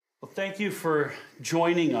Thank you for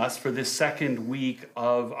joining us for this second week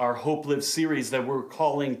of our Hope Live series that we're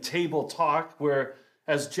calling Table Talk, where,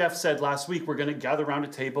 as Jeff said last week, we're going to gather around a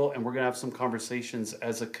table and we're going to have some conversations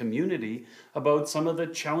as a community about some of the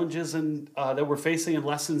challenges that we're facing and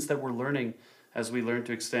lessons that we're learning as we learn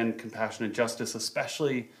to extend compassion and justice,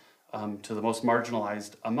 especially to the most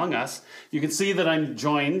marginalized among us. You can see that I'm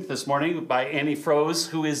joined this morning by Annie Froese,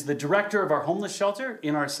 who is the director of our homeless shelter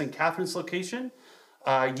in our St. Catharines location.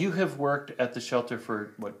 You have worked at the shelter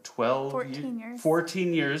for, 14 years.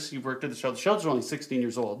 14 years you've worked at the shelter. The shelter's only 16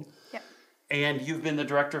 years old. Yep. And you've been the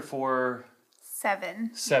director for?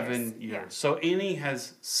 7 years. Yeah. So Annie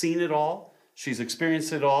has seen it all. She's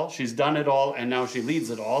experienced it all. She's done it all. And now she leads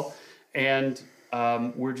it all. And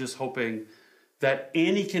we're just hoping that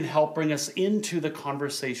Annie can help bring us into the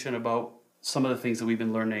conversation about some of the things that we've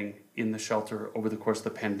been learning in the shelter over the course of the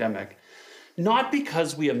pandemic. Not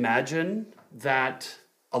because we imagine that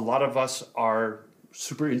a lot of us are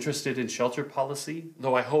super interested in shelter policy,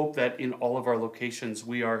 though I hope that in all of our locations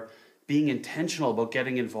we are being intentional about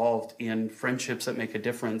getting involved in friendships that make a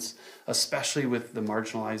difference, especially with the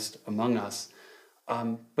marginalized among us.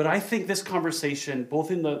 But I think this conversation,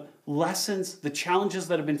 both in the lessons, the challenges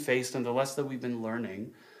that have been faced and the lessons that we've been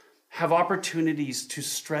learning, have opportunities to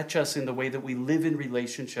stretch us in the way that we live in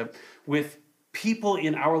relationship with people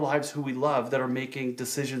in our lives who we love that are making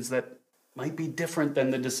decisions that might be different than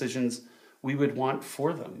the decisions we would want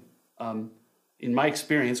for them. In my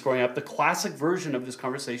experience growing up, the classic version of this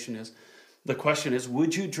conversation is, the question is,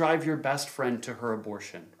 would you drive your best friend to her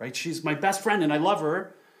abortion, right? She's my best friend and I love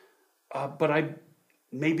her, but I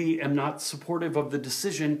maybe am not supportive of the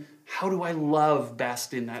decision. How do I love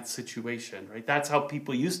best in that situation, right? That's how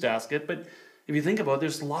people used to ask it. But if you think about it,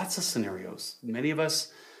 there's lots of scenarios. Many of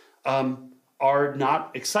us are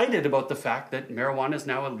not excited about the fact that marijuana is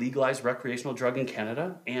now a legalized recreational drug in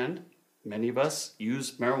Canada, and many of us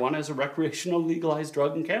use marijuana as a recreational legalized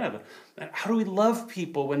drug in Canada. How do we love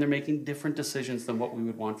people when they're making different decisions than what we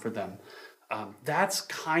would want for them? That's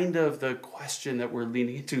kind of the question that we're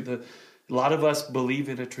leaning into. A lot of us believe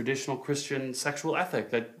in a traditional Christian sexual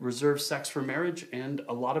ethic that reserves sex for marriage, and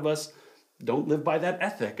a lot of us don't live by that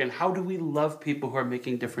ethic. And how do we love people who are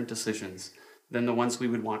making different decisions than the ones we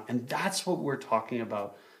would want? And that's what we're talking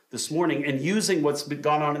about this morning, and using what's been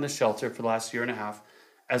gone on in the shelter for the last year and a half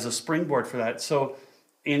as a springboard for that. So,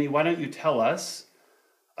 Annie, why don't you tell us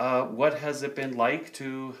what has it been like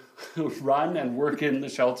to run and work in the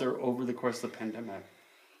shelter over the course of the pandemic?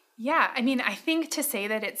 Yeah, I mean, I think to say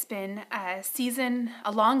that it's been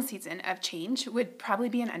a long season of change would probably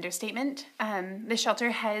be an understatement. The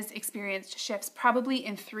shelter has experienced shifts probably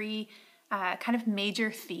in 3 kind of major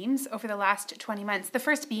themes over the last 20 months. The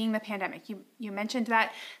first being the pandemic. You mentioned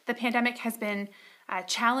that the pandemic has been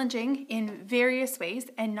challenging in various ways,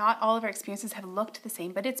 and not all of our experiences have looked the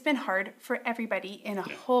same, but it's been hard for everybody in a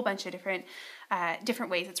whole bunch of different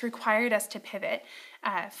ways. It's required us to pivot.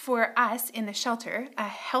 For us in the shelter, a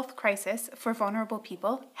health crisis for vulnerable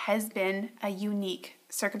people has been a unique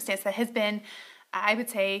circumstance that has been, I would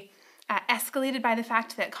say, escalated by the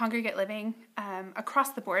fact that congregate living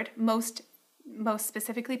across the board, most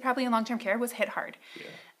specifically probably in long-term care, was hit hard.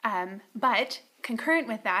 Yeah. But concurrent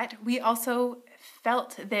with that, we also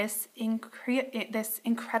felt this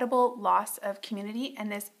incredible loss of community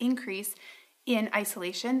and this increase in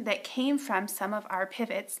isolation that came from some of our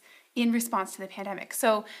pivots in response to the pandemic.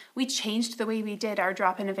 So we changed the way we did our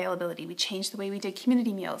drop-in availability. We changed the way we did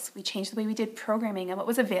community meals. We changed the way we did programming and what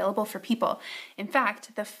was available for people. In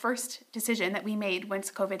fact, the first decision that we made once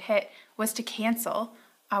COVID hit was to cancel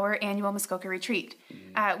our annual Muskoka retreat,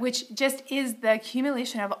 which just is the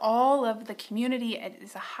accumulation of all of the community. It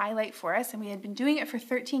is a highlight for us, and we had been doing it for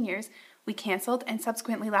 13 years. We canceled, and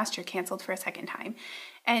subsequently last year canceled for a second time.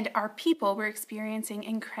 And our people were experiencing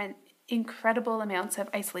incredible amounts of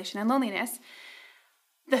isolation and loneliness.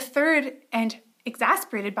 The third, and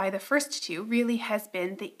exasperated by the first 2, really has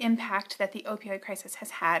been the impact that the opioid crisis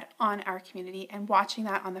has had on our community, and watching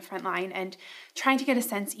that on the front line and trying to get a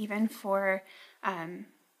sense even for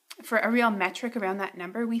a real metric around that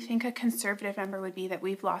number. We think a conservative number would be that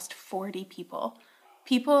we've lost 40 people.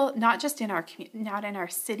 People not just in our not in our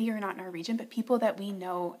city or not in our region, but people that we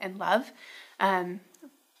know and love.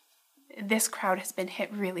 This crowd has been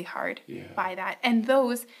hit really hard by that. And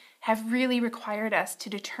those have really required us to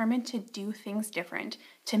determine to do things different,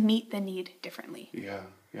 to meet the need differently.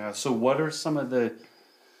 Yeah. So what are some of the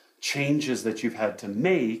changes that you've had to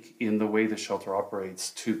make in the way the shelter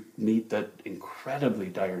operates to meet that incredibly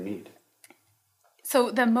dire need?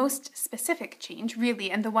 So the most specific change,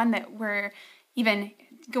 really, and the one that we're even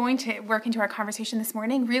going to work into our conversation this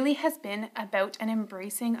morning really has been about an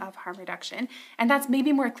embracing of harm reduction. And that's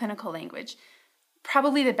maybe more clinical language.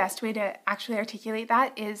 Probably the best way to actually articulate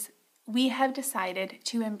that is we have decided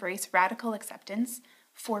to embrace radical acceptance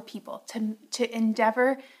for people, to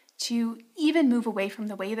endeavor to even move away from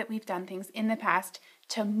the way that we've done things in the past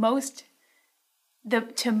to most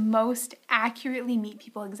accurately meet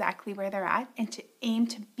people exactly where they're at, and to aim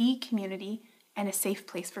to be community and a safe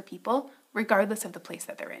place for people, regardless of the place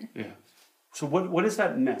that they're in. Yeah. So what does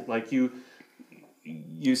that mean? Like you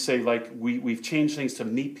say, like we've changed things to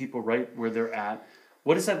meet people right where they're at.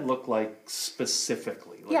 What does that look like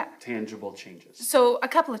specifically? Like tangible changes? So a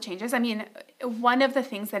couple of changes. I mean, one of the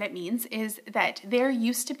things that it means is that there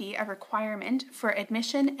used to be a requirement for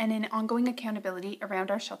admission and an ongoing accountability around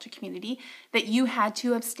our shelter community that you had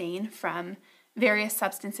to abstain from various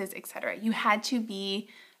substances, etc. You had to be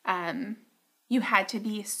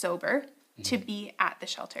sober to be at the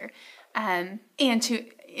shelter, and to,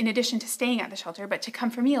 in addition to staying at the shelter, but to come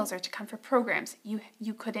for meals or to come for programs,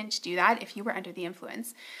 you couldn't do that if you were under the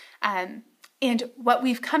influence. And what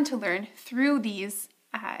we've come to learn through these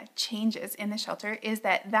changes in the shelter is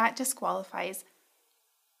that disqualifies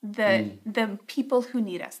the people who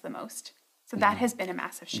need us the most. So that has been a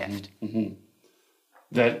massive shift.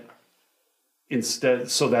 That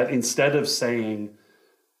instead of saying,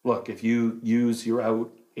 look, if you use, you're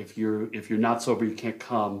out. If you're not sober, you can't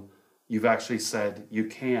come. You've actually said you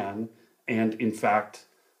can, and in fact,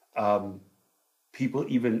 people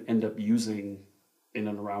even end up using in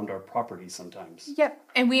and around our property sometimes. Yep,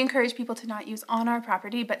 and we encourage people to not use on our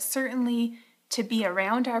property, but certainly to be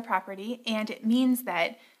around our property, and it means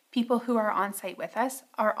that people who are on site with us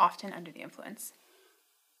are often under the influence.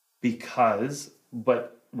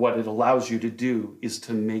 But what it allows you to do is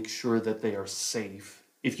to make sure that they are safe.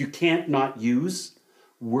 If you can't not use,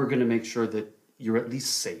 we're going to make sure that you're at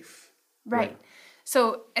least safe. Right.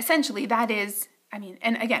 So essentially that is, and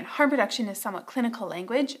again, harm reduction is somewhat clinical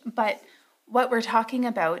language, but what we're talking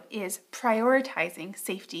about is prioritizing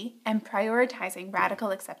safety and prioritizing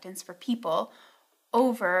radical acceptance for people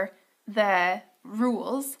over the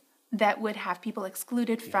rules that would have people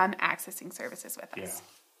excluded from accessing services with us.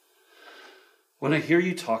 When I hear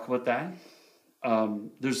you talk about that,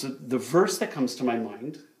 there's the verse that comes to my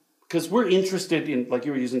mind, because we're interested in, like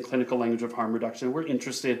you were using clinical language of harm reduction, we're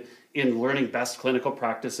interested in learning best clinical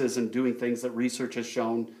practices and doing things that research has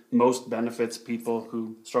shown most benefits people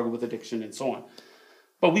who struggle with addiction and so on.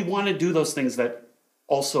 But we want to do those things that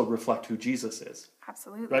also reflect who Jesus is.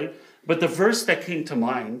 Absolutely. Right? But the verse that came to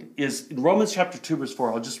mind is in Romans chapter 2, verse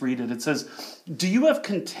 4. I'll just read it. It says, "Do you have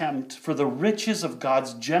contempt for the riches of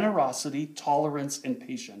God's generosity, tolerance, and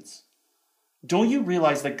patience? Don't you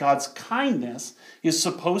realize that God's kindness is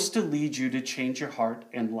supposed to lead you to change your heart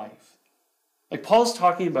and life?" Like Paul's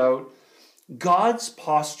talking about God's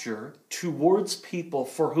posture towards people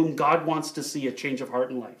for whom God wants to see a change of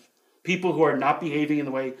heart and life. People who are not behaving in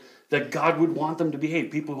the way that God would want them to behave.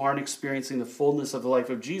 People who aren't experiencing the fullness of the life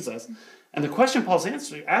of Jesus. And the question Paul's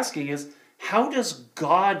asking is, how does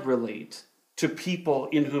God relate to people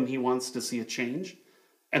in whom he wants to see a change?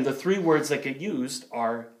 And the three words that get used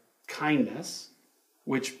are kindness,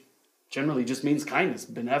 which generally just means kindness,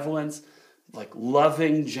 benevolence, like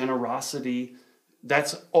loving generosity.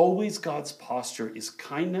 That's always God's posture, is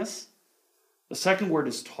kindness. The second word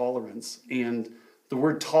is tolerance. And the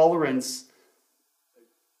word tolerance,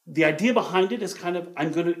 the idea behind it is kind of,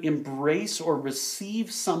 I'm going to embrace or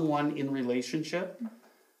receive someone in relationship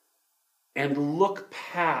and look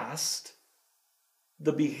past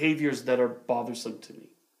the behaviors that are bothersome to me.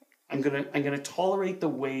 I'm going to tolerate the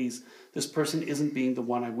ways this person isn't being the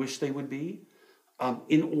one I wish they would be,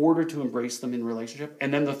 in order to embrace them in relationship.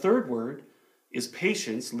 And then the third word is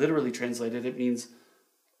patience. Literally translated, it means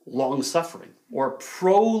long suffering or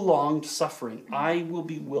prolonged suffering. I will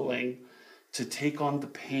be willing to take on the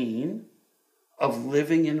pain of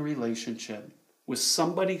living in relationship with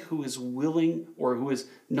somebody who is willing or who is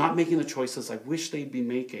not making the choices I wish they'd be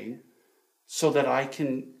making, so that I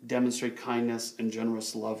can demonstrate kindness and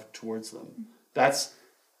generous love towards them.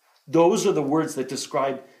 Those are the words that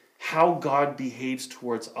describe how God behaves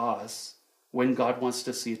towards us when God wants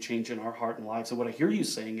to see a change in our heart and lives. And what I hear you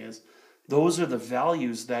saying is, those are the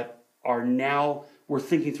values that are now, we're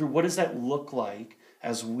thinking through, what does that look like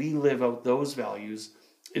as we live out those values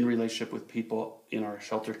in relationship with people in our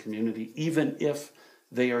shelter community, even if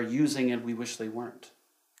they are using it, we wish they weren't.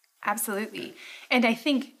 Absolutely. And I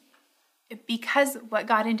think because what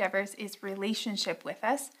God endeavors is relationship with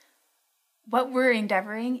us, what we're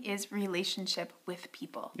endeavoring is relationship with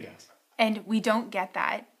people. Yes. And we don't get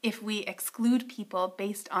that if we exclude people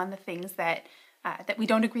based on the things that that we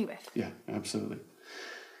don't agree with. Yeah, absolutely.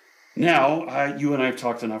 Now, you and I have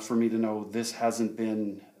talked enough for me to know this hasn't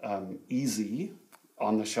been easy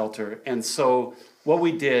on the shelter. And so what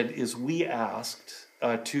we did is we asked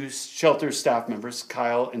two shelter staff members,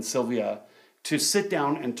 Kyle and Sylvia, to sit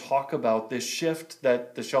down and talk about this shift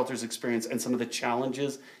that the shelters experience and some of the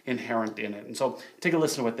challenges inherent in it. And so take a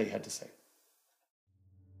listen to what they had to say.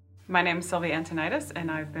 My name is Sylvia Antonitis,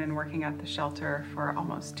 and I've been working at the shelter for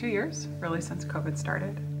almost 2 years, really since COVID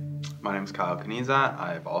started. My name is Kyle Kanizat.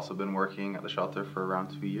 I've also been working at the shelter for around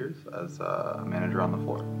 2 years as a manager on the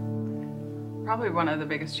floor. Probably one of the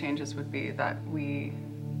biggest changes would be that we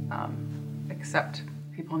accept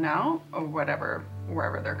people now, or wherever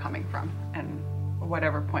they're coming from, and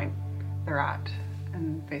whatever point they're at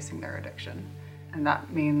and facing their addiction. And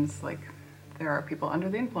that means like there are people under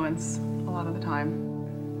the influence a lot of the time.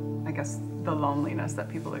 I guess the loneliness that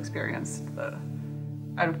people experienced,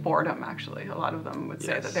 out of boredom actually. A lot of them would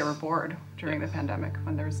say that they were bored during the pandemic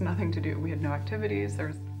when there was nothing to do. We had no activities, there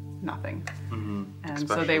was nothing. Mm-hmm. And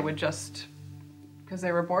so they would just, because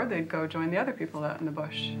they were bored, they'd go join the other people out in the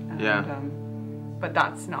bush. And, but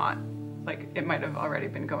that's not, like, it might have already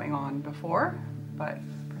been going on before, but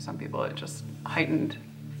for some people it just heightened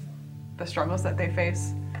the struggles that they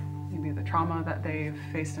face, maybe the trauma that they've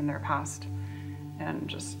faced in their past, and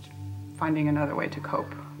just finding another way to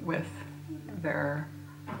cope with their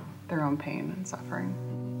own pain and suffering.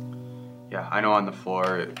 Yeah, I know on the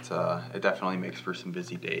floor it definitely makes for some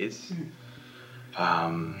busy days.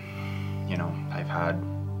 Mm-hmm. You know, I've had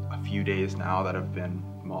a few days now that have been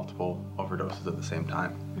multiple overdoses at the same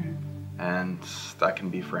time. Mm-hmm. And that can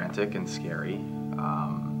be frantic and scary.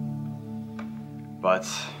 But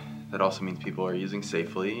that also means people are using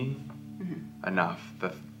safely enough.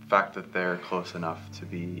 The fact that they're close enough to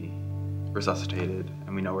be resuscitated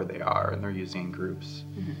and we know where they are and they're using in groups.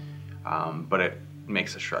 Mm-hmm. But it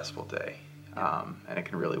makes a stressful day. And it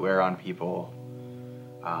can really wear on people.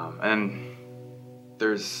 And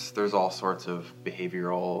there's all sorts of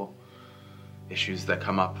behavioral issues that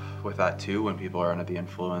come up with that too when people are under the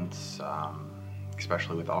influence,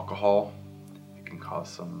 especially with alcohol. It can cause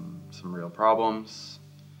some real problems.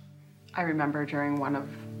 I remember during one of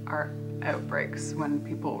our outbreaks when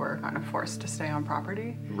people were kind of forced to stay on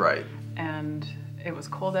property. Right. And it was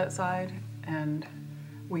cold outside, and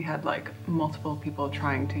we had like multiple people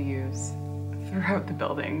trying to use throughout the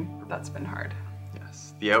building. That's been hard.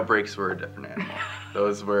 Yes, the outbreaks were a different animal.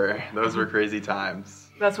 Those were crazy times.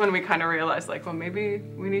 That's when we kind of realized, like, well, maybe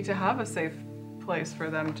we need to have a safe place for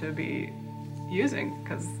them to be using,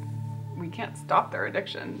 because we can't stop their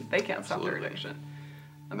addiction. They can't stop their addiction.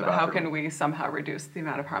 But how can we somehow reduce the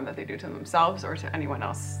amount of harm that they do to themselves or to anyone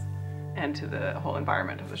else and to the whole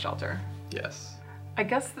environment of the shelter? Yes. I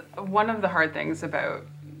guess one of the hard things about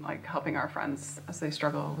like helping our friends as they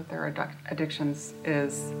struggle with their addictions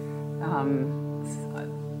is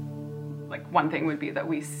like one thing would be that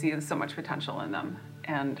we see so much potential in them,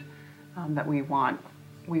 and that we want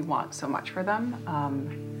so much for them,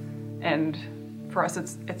 and for us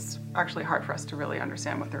it's actually hard for us to really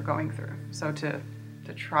understand what they're going through. So to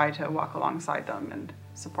try to walk alongside them and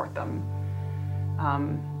support them,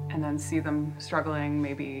 and then see them struggling,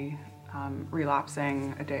 maybe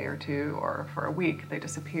relapsing a day or two, or for a week they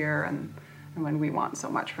disappear, and when we want so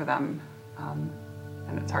much for them,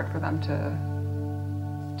 and it's hard for them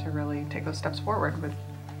to really take those steps forward with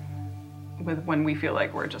when we feel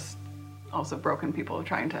like we're just also broken people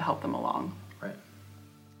trying to help them along. Right.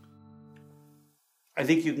 I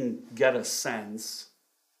think you can get a sense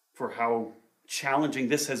for how challenging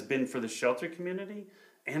this has been for the shelter community,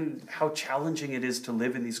 and how challenging it is to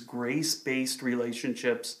live in these grace-based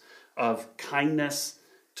relationships of kindness,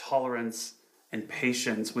 tolerance, and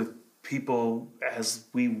patience with people as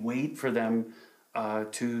we wait for them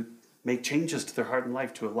to make changes to their heart and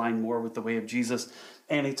life to align more with the way of Jesus.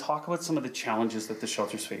 Annie, talk about some of the challenges that the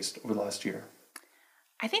shelters faced over the last year.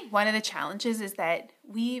 I think one of the challenges is that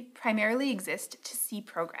we primarily exist to see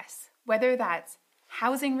progress, whether that's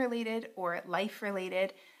housing related or life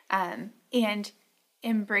related, and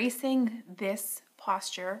embracing this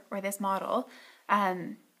posture or this model,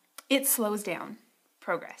 it slows down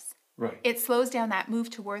progress. Right. It slows down that move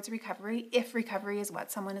towards recovery, if recovery is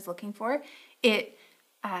what someone is looking for. It,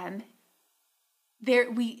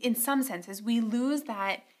 in some senses, we lose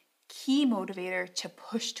that key motivator to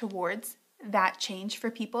push towards that change for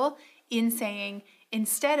people in saying,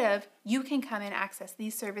 instead of you can come and access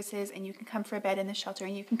these services and you can come for a bed in the shelter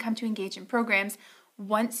and you can come to engage in programs,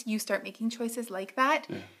 once you start making choices like that,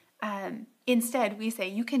 instead we say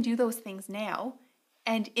you can do those things now,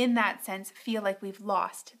 and in that sense feel like we've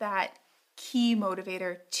lost that key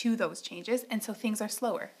motivator to those changes. And so things are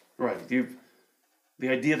slower. Right. The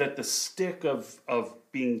idea that the stick of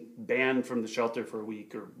being banned from the shelter for a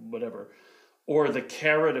week or whatever, or the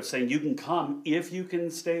carrot of saying you can come if you can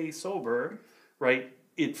stay sober, right?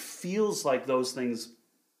 It feels like those things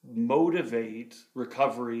motivate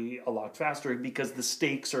recovery a lot faster because the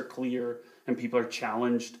stakes are clear and people are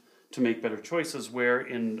challenged to make better choices, where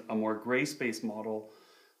in a more grace-based model,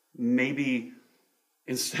 maybe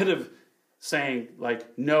instead of saying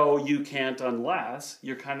like, no, you can't unless,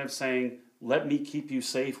 you're kind of saying, let me keep you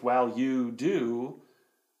safe while you do.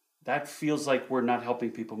 That feels like we're not helping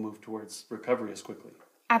people move towards recovery as quickly.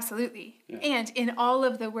 Absolutely. Yeah. And in all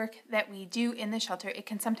of the work that we do in the shelter, it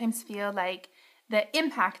can sometimes feel like the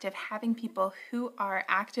impact of having people who are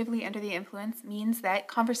actively under the influence means that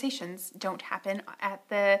conversations don't happen at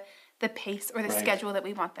the pace or the schedule that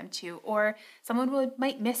we want them to, or someone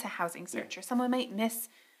might miss a housing search, or someone might miss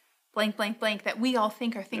blank, blank, blank, that we all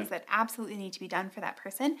think are things that absolutely need to be done for that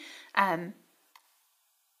person.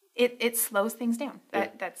 It slows things down.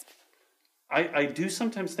 That's. I do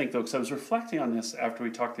sometimes think, though, because I was reflecting on this after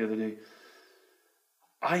we talked the other day,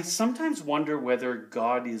 I sometimes wonder whether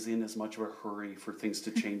God is in as much of a hurry for things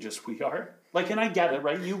to change as we are. Like, and I get it,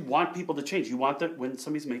 right? You want people to change. You want that when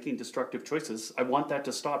somebody's making destructive choices, I want that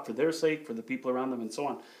to stop for their sake, for the people around them, and so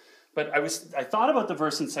on. But I thought about the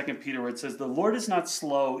verse in 2 Peter where it says, the Lord is not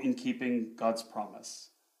slow in keeping God's promise,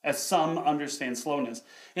 as some understand slowness.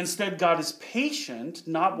 Instead, God is patient,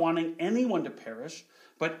 not wanting anyone to perish,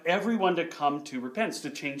 but everyone to come to repentance,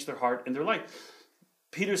 to change their heart and their life.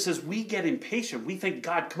 Peter says we get impatient. We think,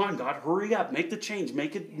 God, come on, God, hurry up, make the change,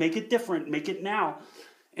 make it different, make it now.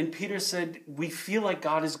 And Peter said, we feel like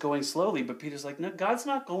God is going slowly, but Peter's like, no, God's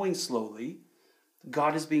not going slowly.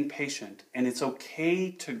 God is being patient, and it's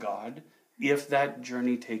okay to God if that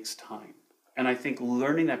journey takes time. And I think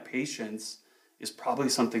learning that patience is probably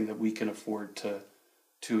something that we can afford to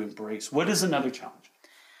embrace. What is another challenge?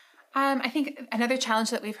 I think another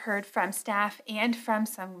challenge that we've heard from staff and from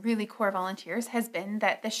some really core volunteers has been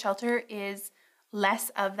that the shelter is less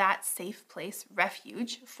of that safe place,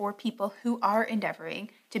 refuge for people who are endeavoring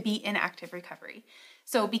to be in active recovery.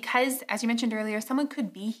 So because, as you mentioned earlier, someone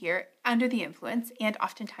could be here under the influence and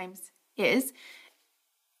oftentimes is,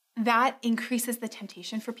 that increases the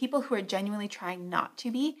temptation for people who are genuinely trying not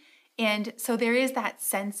to be. And so there is that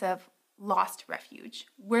sense of lost refuge.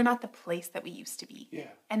 We're not the place that we used to be. Yeah.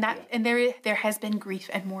 And there has been grief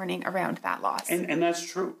and mourning around that loss. And that's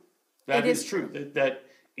true. That is true. That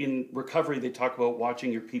in recovery they talk about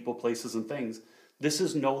watching your people, places, and things. This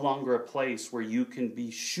is no longer a place where you can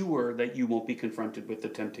be sure that you won't be confronted with the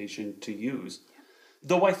temptation to use. Yeah.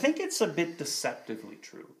 Though I think it's a bit deceptively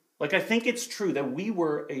true. Like, I think it's true that we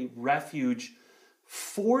were a refuge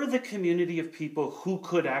for the community of people who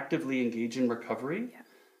could actively engage in recovery. Yeah.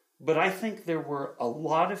 But I think there were a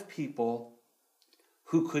lot of people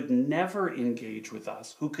who could never engage with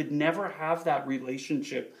us, who could never have that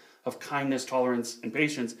relationship of kindness, tolerance, and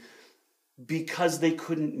patience because they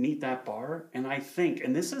couldn't meet that bar. And I think,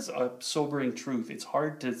 and this is a sobering truth, it's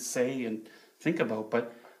hard to say and think about,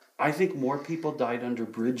 but I think more people died under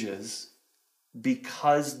bridges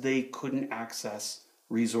because they couldn't access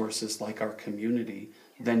resources like our community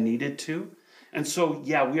than needed to. And so,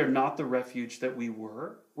 yeah, we are not the refuge that we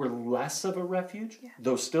were. We're less of a refuge,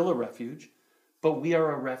 though still a refuge. But we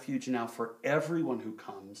are a refuge now for everyone who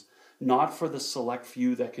comes, not for the select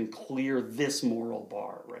few that can clear this moral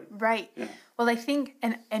bar, right? Right. Yeah. Well, I think,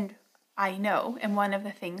 and I know, and one of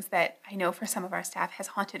the things that I know for some of our staff has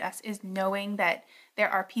haunted us is knowing that there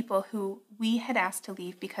are people who we had asked to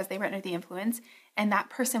leave because they were under the influence, and that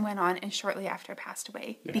person went on and shortly after passed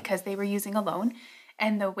away because they were using alone.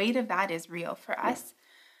 And the weight of that is real for us.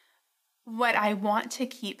 What I want to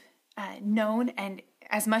keep known, and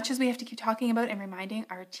as much as we have to keep talking about and reminding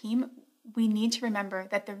our team, we need to remember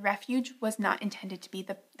that the refuge was not intended to be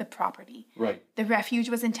the property. Right. The refuge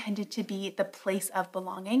was intended to be the place of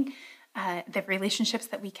belonging, the relationships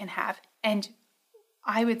that we can have. And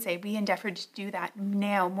I would say we endeavored to do that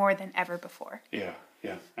now more than ever before. Yeah,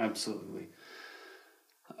 absolutely.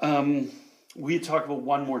 We talked about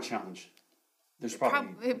one more challenge. There's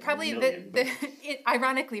probably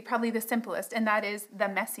ironically, probably the simplest, and that is the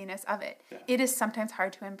messiness of it. Yeah. It is sometimes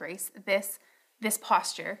hard to embrace this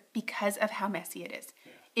posture because of how messy it is.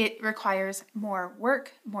 Yeah. It requires more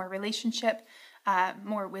work, more relationship,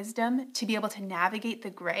 more wisdom to be able to navigate the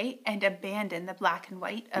gray and abandon the black and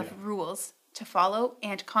white of rules to follow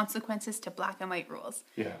and consequences to black and white rules.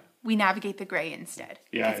 Yeah. We navigate the gray instead.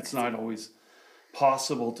 Yeah, it's not always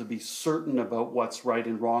possible to be certain about what's right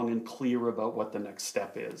and wrong and clear about what the next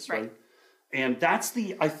step is, right? And that's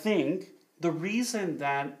I think the reason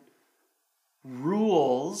that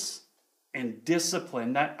rules and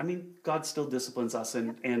discipline, God still disciplines us,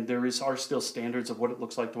 and there are still standards of what it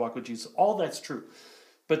looks like to walk with Jesus. All that's true.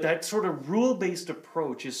 But that sort of rule-based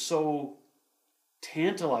approach is so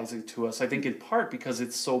tantalizing to us, I think, in part because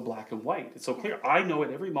it's so black and white. It's so clear. I know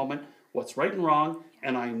at every moment what's right and wrong,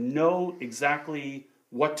 and I know exactly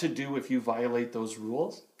what to do if you violate those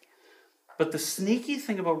rules. But the sneaky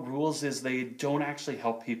thing about rules is they don't actually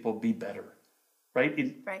help people be better,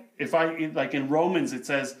 right? Like in Romans, it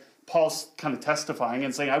says, Paul's kind of testifying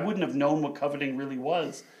and saying, I wouldn't have known what coveting really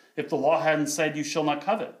was if the law hadn't said you shall not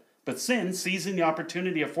covet. But sin, seizing the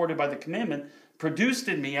opportunity afforded by the commandment, produced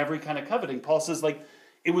in me every kind of coveting. Paul says,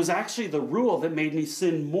 it was actually the rule that made me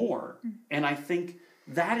sin more. And I think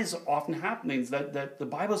that is often happening, that the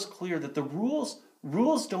Bible's clear that the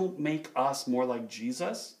rules don't make us more like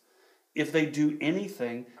Jesus. If they do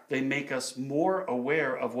anything, they make us more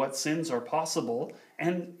aware of what sins are possible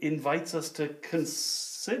and invites us to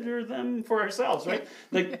consider them for ourselves, right?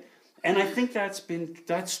 And I think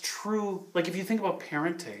that's true. Like if you think about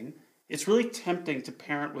parenting, it's really tempting to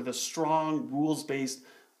parent with a strong rules-based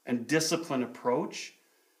and disciplined approach,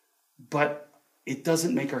 but it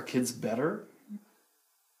doesn't make our kids better.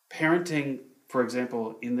 Parenting, for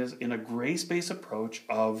example, in a grace-based approach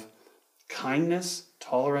of kindness,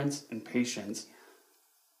 tolerance, and patience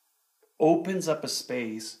opens up a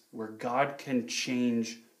space where God can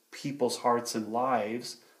change people's hearts and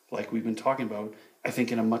lives, like we've been talking about, I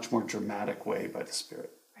think in a much more dramatic way by the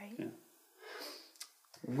Spirit. Right. Yeah.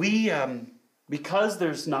 We, because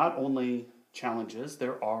there's not only challenges,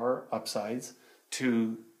 there are upsides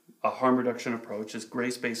to a harm reduction approach, this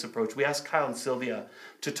grace-based approach. We asked Kyle and Sylvia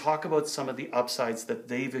to talk about some of the upsides that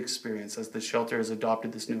they've experienced as the shelter has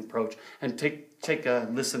adopted this new approach, and take a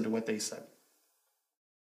listen to what they said.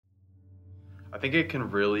 I think it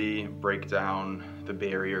can really break down the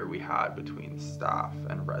barrier we had between staff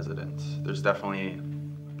and residents. There's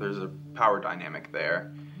a power dynamic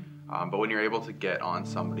there, but when you're able to get on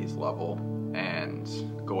somebody's level and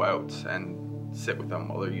go out and sit with them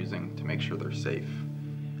while they're using to make sure they're safe,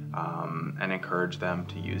 and encourage them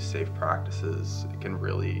to use safe practices, it can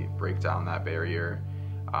really break down that barrier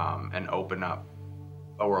and open up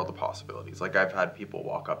a world of possibilities. Like I've had people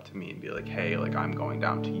walk up to me and be like, hey, I'm going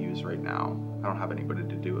down to use right now. I don't have anybody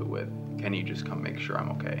to do it with. Can you just come make sure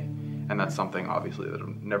I'm okay? And that's something obviously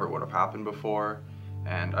that never would have happened before.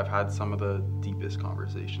 And I've had some of the deepest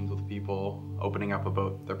conversations with people, opening up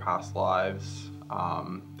about their past lives,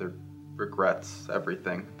 their regrets,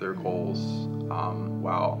 everything, their goals,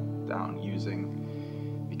 while down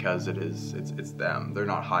using, because it's them. They're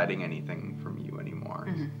not hiding anything from you anymore,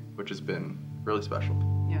 which has been really special.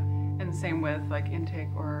 Yeah, and same with intake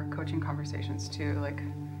or coaching conversations too.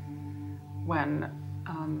 When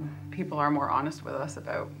people are more honest with us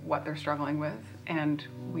about what they're struggling with, and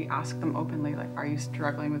we ask them openly, are you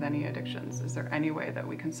struggling with any addictions? Is there any way that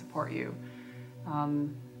we can support you?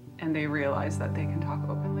 And they realize that they can talk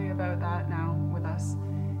openly about that now with us.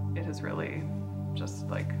 It has really just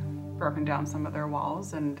broken down some of their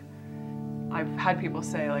walls. And I've had people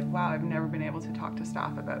say wow, I've never been able to talk to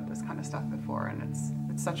staff about this kind of stuff before. And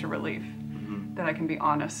it's such a relief that I can be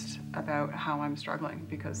honest about how I'm struggling,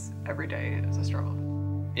 because every day is a struggle.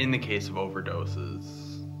 In the case of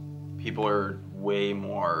overdoses, people are way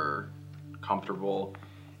more comfortable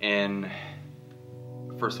in,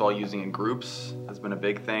 first of all, using in groups has been a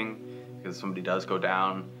big thing, because if somebody does go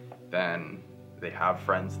down, then they have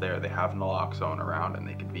friends there, they have naloxone around, and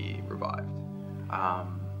they can be revived.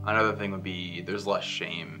 Another thing would be there's less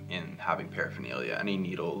shame in having paraphernalia, any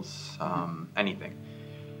needles, anything.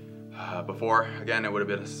 Before, again, it would have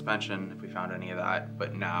been a suspension if we found any of that,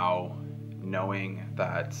 but now knowing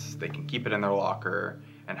that they can keep it in their locker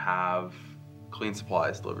and have clean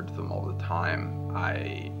supplies delivered to them all the time,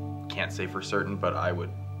 I can't say for certain, but I would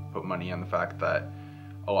put money on the fact that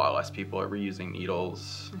a lot less people are reusing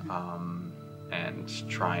needles, and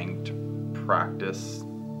trying to practice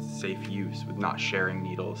safe use with not sharing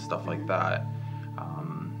needles, stuff like that.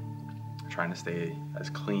 Trying to stay as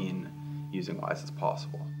clean, using wise as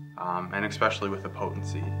possible. And especially with the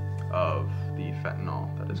potency of the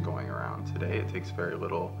fentanyl that is going around today, it takes very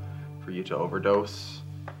little for you to overdose.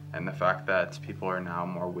 And the fact that people are now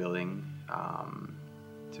more willing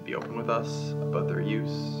to be open with us about their use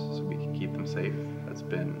so we can keep them safe, it's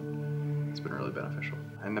been really beneficial.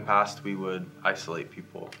 In the past, we would isolate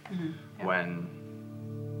people when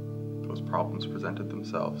those problems presented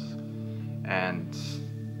themselves, and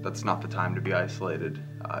that's not the time to be isolated.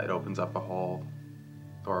 It opens up a whole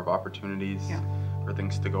door of opportunities for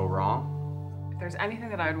things to go wrong. there's anything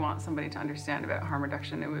that I would want somebody to understand about harm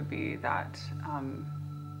reduction, it would be that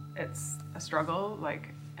it's a struggle like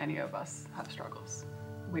any of us have struggles.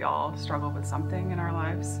 We all struggle with something in our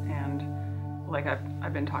lives, and like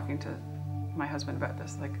I've been talking to my husband about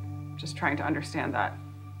this, like just trying to understand that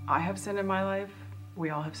I have sin in my life, we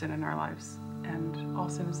all have sin in our lives, and all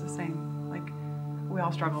sin is the same. Like we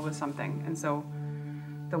all struggle with something, and so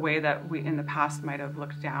the way that we in the past might have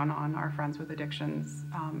looked down on our friends with addictions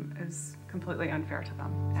is completely unfair to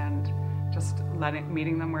them. And just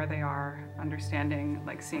meeting them where they are, understanding,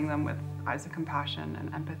 like seeing them with eyes of compassion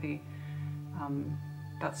and empathy,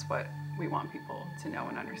 that's what we want people to know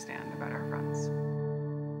and understand about our friends.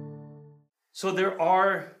 So there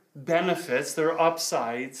are benefits, there are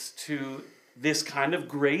upsides to this kind of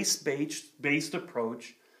grace-based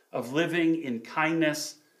approach of living in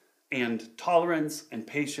kindness and tolerance and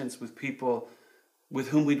patience with people with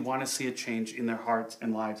whom we'd want to see a change in their hearts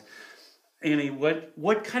and lives. Annie,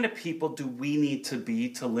 what kind of people do we need to be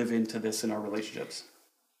to live into this in our relationships?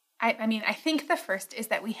 I mean, I think the first is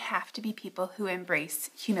that we have to be people who embrace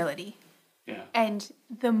humility. Yeah. And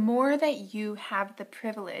the more that you have the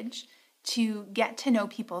privilege to get to know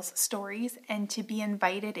people's stories and to be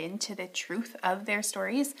invited into the truth of their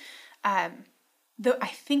stories, I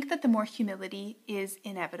think that the more humility is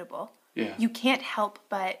inevitable. Yeah. You can't help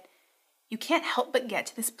but get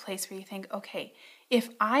to this place where you think, okay, if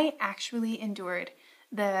I actually endured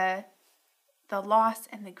the loss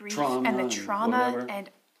and the grief and the trauma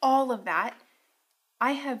and all of that,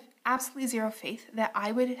 I have absolutely zero faith that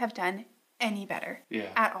I would have done any better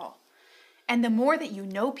at all. And the more that you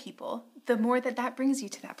know people, the more that brings you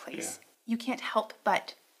to that place. Yeah. You can't help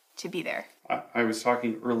but to be there. I was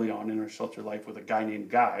talking early on in our shelter life with a guy named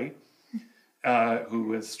Guy who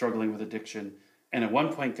was struggling with addiction. And at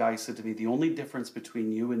one point, Guy said to me, the only difference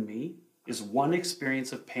between you and me is one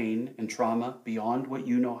experience of pain and trauma beyond what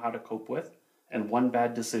you know how to cope with, and one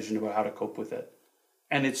bad decision about how to cope with it.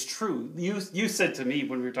 And it's true. You said to me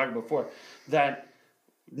when we were talking before that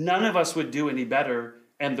none of us would do any better.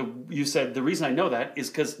 And you said the reason I know that is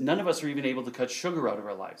because none of us are even able to cut sugar out of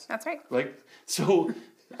our lives. That's right. Right? So,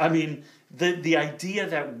 I mean, the idea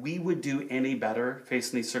that we would do any better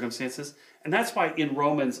facing these circumstances, and that's why in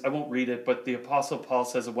Romans, I won't read it, but the Apostle Paul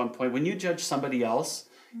says at one point, when you judge somebody else,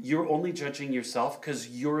 you're only judging yourself because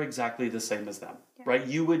you're exactly the same as them, right?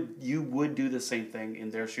 You would do the same thing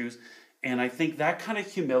in their shoes. And I think that kind of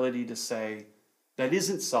humility to say, that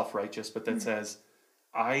isn't self-righteous, but that says,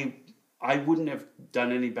 I wouldn't have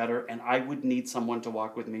done any better, and I would need someone to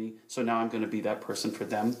walk with me, so now I'm going to be that person for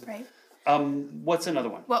them. Right. What's another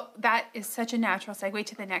one? Well, that is such a natural segue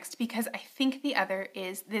to the next, because I think the other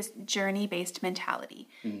is this journey-based mentality,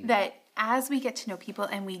 that as we get to know people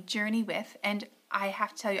and we journey with, and I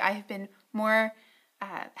have to tell you, I have been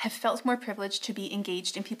have felt more privileged to be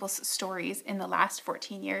engaged in people's stories in the last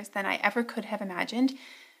 14 years than I ever could have imagined,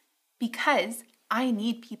 because I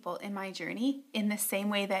need people in my journey in the same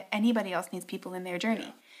way that anybody else needs people in their journey.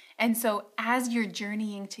 Yeah. And so as you're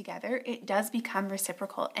journeying together, it does become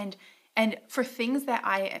reciprocal. And for things that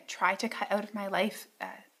I try to cut out of my life,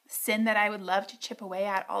 sin that I would love to chip away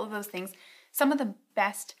at, all of those things, some of the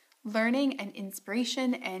best learning and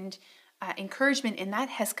inspiration and encouragement in that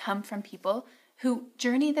has come from people who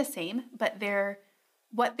journey the same, but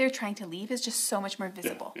what they're trying to leave is just so much more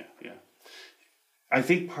visible. Yeah. I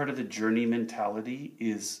think part of the journey mentality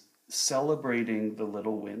is celebrating the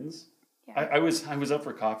little wins. Yeah. I was up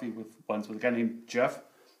for coffee once with a guy named Jeff,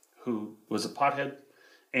 who was a pothead.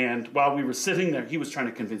 And while we were sitting there, he was trying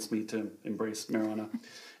to convince me to embrace marijuana.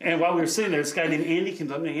 And while we were sitting there, this guy named Andy came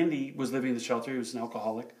up. And Andy was living in the shelter. He was an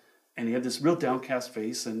alcoholic. And he had this real downcast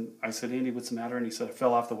face. And I said, Andy, what's the matter? And he said, I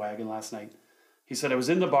fell off the wagon last night. He said, I was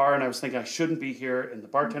in the bar and I was thinking I shouldn't be here. And the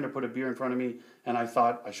bartender put a beer in front of me. And I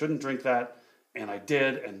thought I shouldn't drink that. And I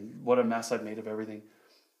did. And what a mess I've made of everything.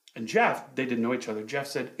 And Jeff, they didn't know each other. Jeff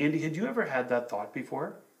said, Andy, had you ever had that thought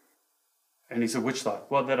before? And he said, which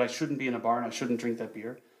thought? Well, that I shouldn't be in a bar and I shouldn't drink that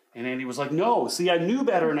beer. And Andy was like, no, see, I knew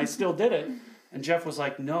better and I still did it. And Jeff was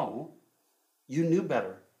like, no, you knew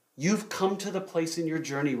better. You've come to the place in your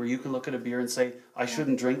journey where you can look at a beer and say, I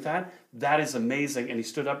shouldn't drink that. That is amazing. And he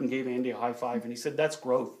stood up and gave Andy a high five and he said, that's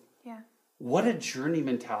growth. Yeah. What a journey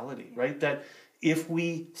mentality, right? That if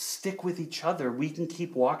we stick with each other, we can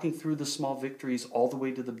keep walking through the small victories all the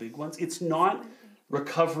way to the big ones. It's not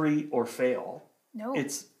recovery or fail. No.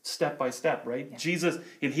 It's step by step, right? Yeah. Jesus,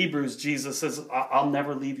 in Hebrews, Jesus says, I'll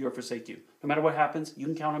never leave you or forsake you. No matter what happens, you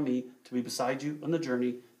can count on me to be beside you on the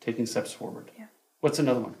journey, taking steps forward. Yeah. What's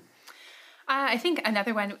another one? I think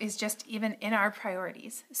another one is just even in our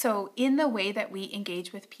priorities. So in the way that we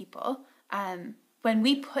engage with people, when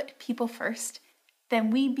we put people first, then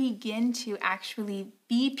we begin to actually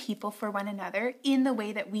be people for one another in the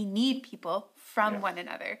way that we need people from one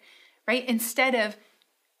another, right? Instead of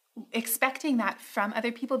expecting that from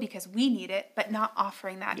other people because we need it, but not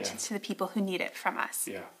offering that to the people who need it from us.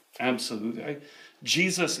 Yeah, absolutely.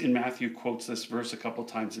 Jesus in Matthew quotes this verse a couple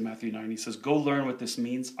times in Matthew 9. He says, go learn what this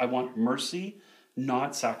means. I want mercy,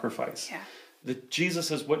 not sacrifice. Yeah. Jesus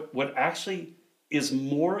says what actually is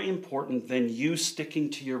more important than you sticking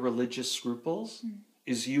to your religious scruples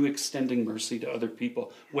is you extending mercy to other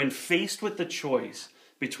people. When faced with the choice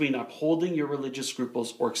between upholding your religious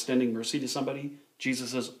scruples or extending mercy to somebody,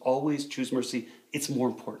 Jesus says, always choose mercy. It's more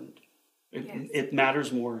important. It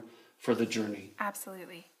matters more for the journey.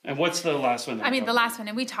 Absolutely. And what's the last one? The last one,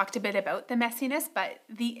 and we talked a bit about the messiness, but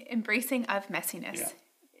the embracing of messiness,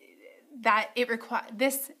 that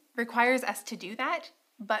this requires us to do that,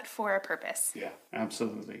 but for a purpose. Yeah,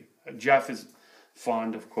 absolutely. Jeff is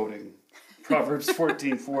fond of quoting Proverbs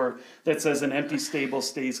 14:4 that says, an empty stable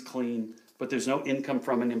stays clean, but there's no income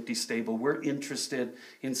from an empty stable. We're interested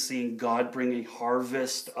in seeing God bring a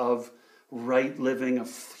harvest of right living,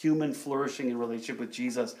 of human flourishing in relationship with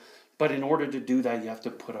Jesus. But in order to do that, you have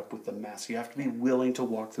to put up with the mess. You have to be willing to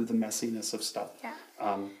walk through the messiness of stuff.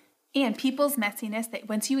 Yeah. And people's messiness, that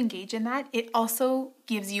once you engage in that, it also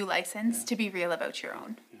gives you license to be real about your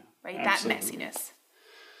own, right? Absolutely. That messiness.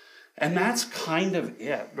 And that's kind of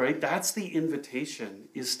it, right? That's the invitation,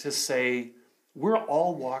 is to say, we're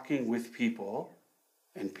all walking with people,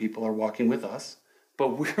 and people are walking with us,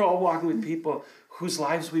 but we're all walking with people whose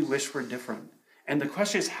lives we wish were different. And the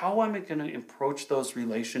question is, how am I going to approach those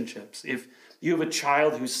relationships? If you have a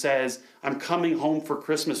child who says, I'm coming home for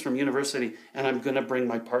Christmas from university and I'm going to bring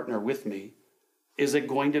my partner with me, is it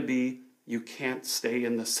going to be, you can't stay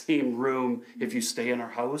in the same room if you stay in our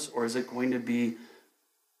house? Or is it going to be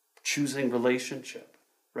choosing relationship,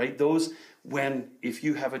 right? If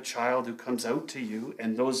you have a child who comes out to you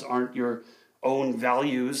and those aren't your own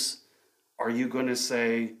values, are you going to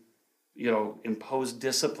say, impose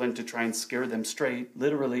discipline to try and scare them straight,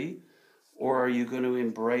 literally? Or are you going to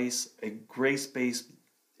embrace a grace-based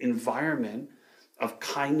environment of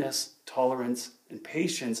kindness, tolerance, and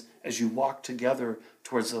patience as you walk together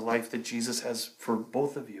towards the life that Jesus has for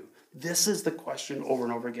both of you? This is the question over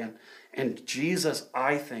and over again. And Jesus,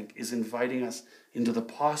 I think, is inviting us into the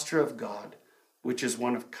posture of God, which is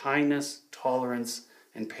one of kindness, tolerance,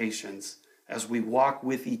 and patience as we walk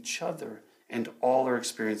with each other and all are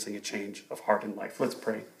experiencing a change of heart and life. Let's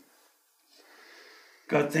pray.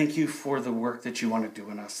 God, thank you for the work that you want to do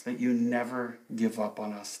in us, that you never give up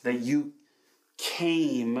on us, that you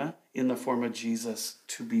came in the form of Jesus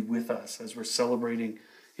to be with us as we're celebrating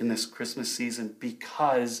in this Christmas season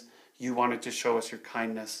because you wanted to show us your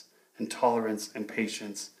kindness and tolerance and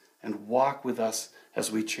patience and walk with us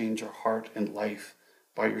as we change our heart and life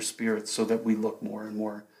by your Spirit so that we look more and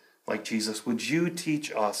more like Jesus. Would you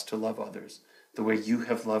teach us to love others the way you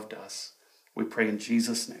have loved us? We pray in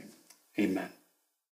Jesus' name. Amen.